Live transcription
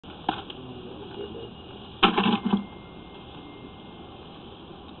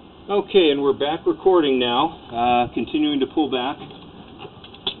Okay, and we're back recording now, continuing to pull back.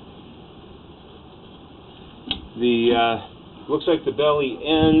 Looks like the belly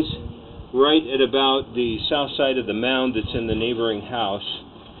ends right at about the south side of the mound that's in the neighboring house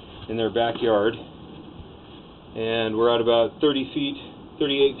in their backyard. And we're at about 38 feet,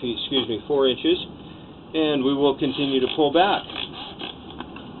 4 inches. And we will continue to pull back.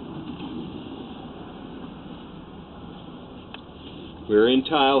 We're in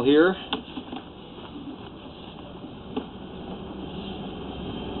tile here.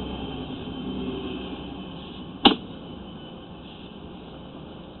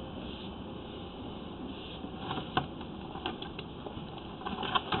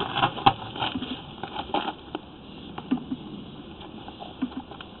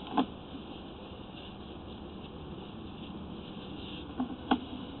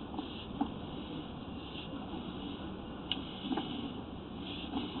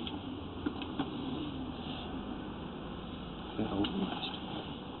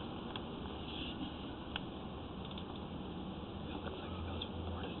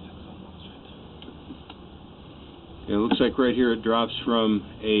 It looks like right here it drops from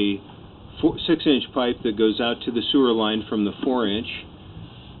a 6-inch pipe that goes out to the sewer line from the 4-inch.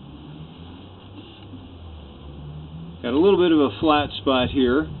 Got a little bit of a flat spot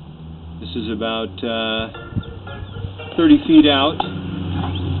here. This is about 30 feet out.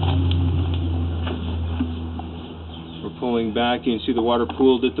 We're pulling back. You can see the water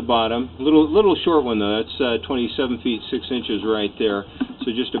pooled at the bottom. Little short one though. That's 27 feet 6 inches right there.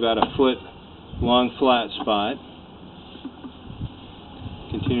 So just about a foot long flat spot.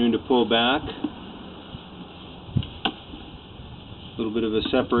 Continuing to pull back. A little bit of a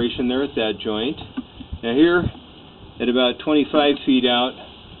separation there at that joint. Now here, at about 25 feet out,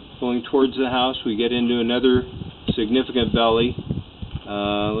 going towards the house, we get into another significant belly.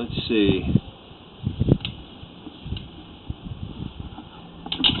 Let's see.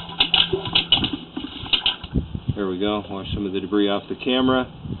 There we go. Wash some of the debris off the camera.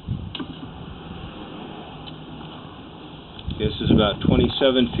 This is about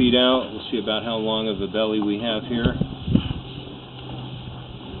 27 feet out. We'll see about how long of a belly we have here.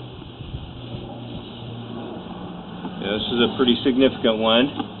 Yeah, this is a pretty significant one.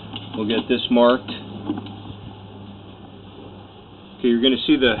 We'll get this marked. Okay, you're going to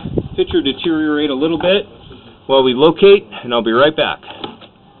see the picture deteriorate a little bit while we locate, and I'll be right back.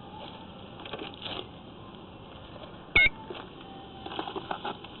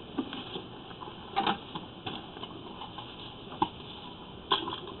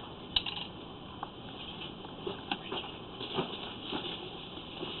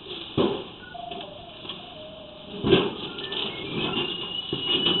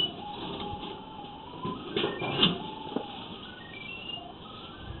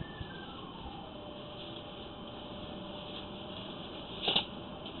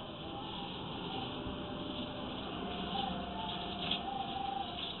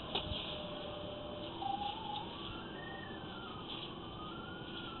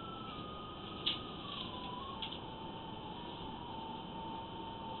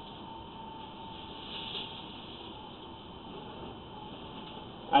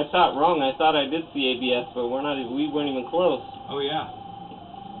 I thought wrong. I thought I did see ABS, but we weren't even close. Oh yeah.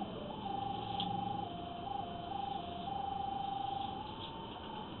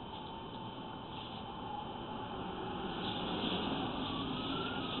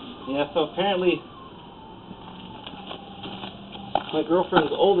 Yeah, so apparently my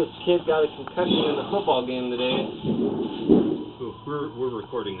girlfriend's oldest kid got a concussion in the football game today. Ooh, we're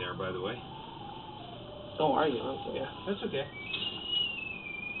recording there, by the way. Oh, are you? Okay. Yeah, that's okay.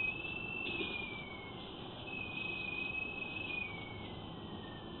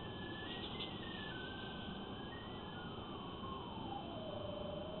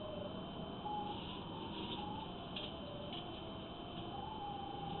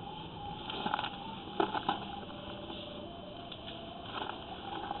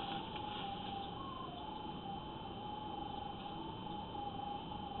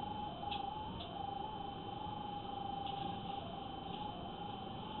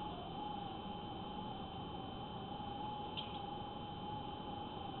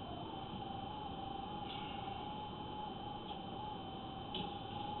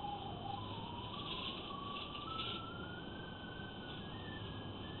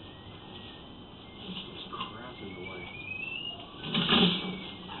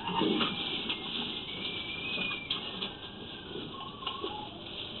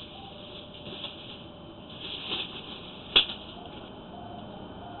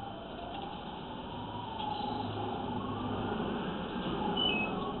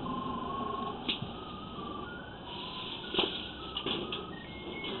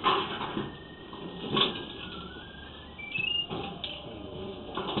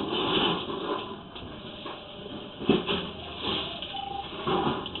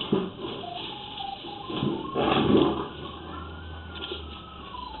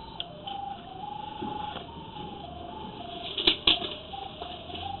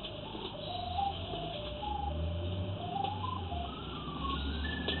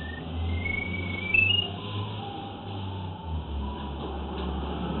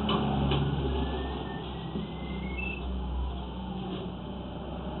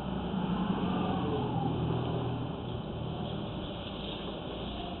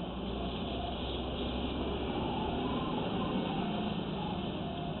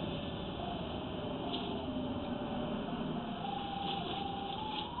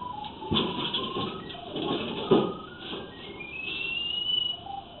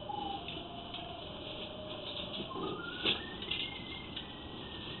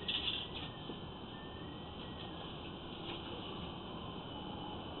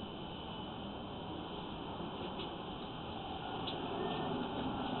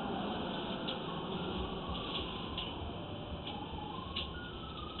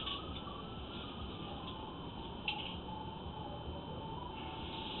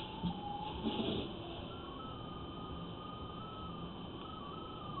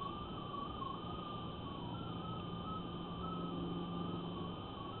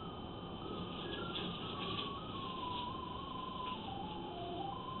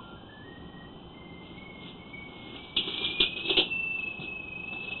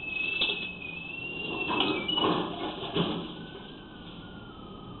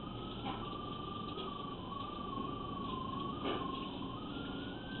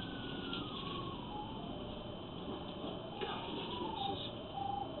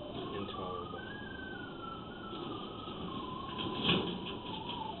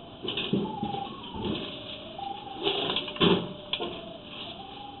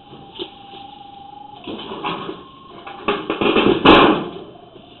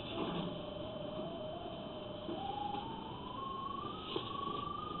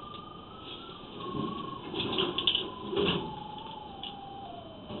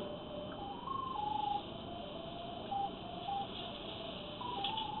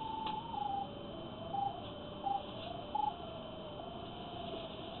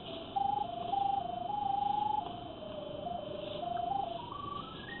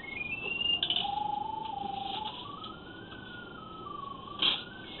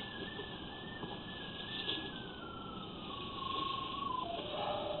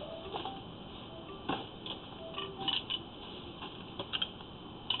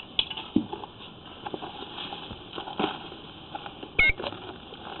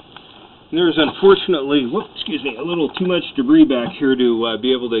 And there's unfortunately, excuse me, a little too much debris back here to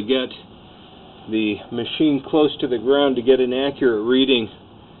be able to get the machine close to the ground to get an accurate reading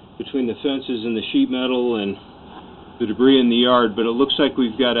between the fences and the sheet metal and the debris in the yard. But it looks like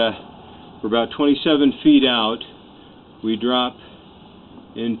we're about 27 feet out. We drop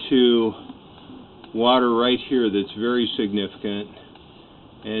into water right here that's very significant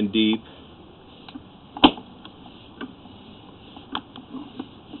and deep.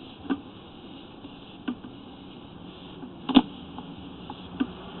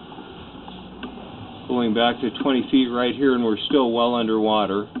 Pulling back to 20 feet right here, and we're still well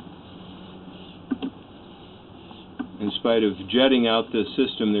underwater. In spite of jetting out the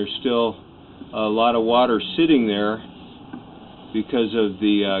system, there's still a lot of water sitting there because of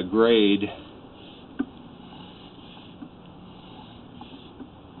the grade.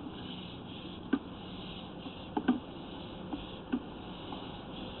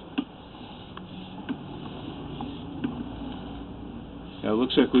 Now it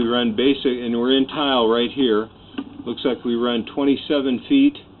looks like we run basic, and we're in tile right here. Looks like we run 27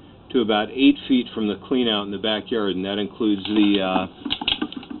 feet to about 8 feet from the clean out in the backyard, and that includes the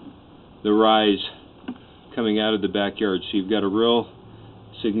rise coming out of the backyard. So you've got a real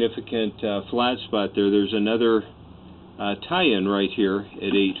significant flat spot there. There's another tie-in right here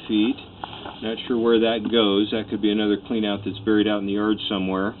at 8 feet. Not sure where that goes. That could be another clean out that's buried out in the yard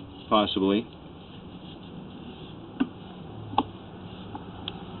somewhere, possibly.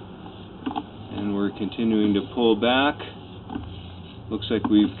 And we're continuing to pull back. Looks like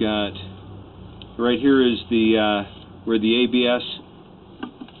we've got, right here is where the ABS,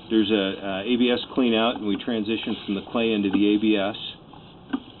 there's a ABS clean out, and we transition from the clay into the ABS.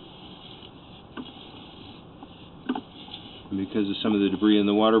 And because of some of the debris in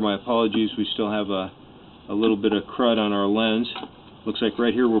the water, my apologies, we still have a little bit of crud on our lens. Looks like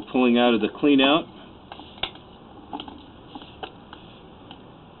right here we're pulling out of the clean out.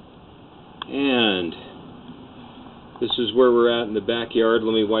 And this is where we're at in the backyard.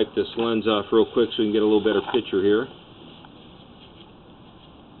 Let me wipe this lens off real quick so we can get a little better picture here.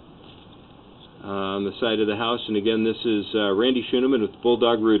 On the side of the house, and again, this is Randy Schuneman with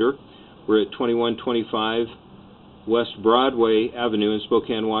Bulldog Rooter. We're at 2125 West Broadway Avenue in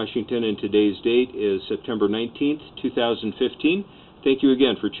Spokane, Washington, and today's date is September 19th, 2015. Thank you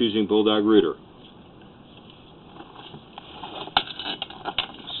again for choosing Bulldog Rooter.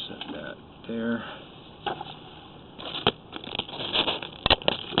 Set that there.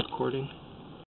 Recording.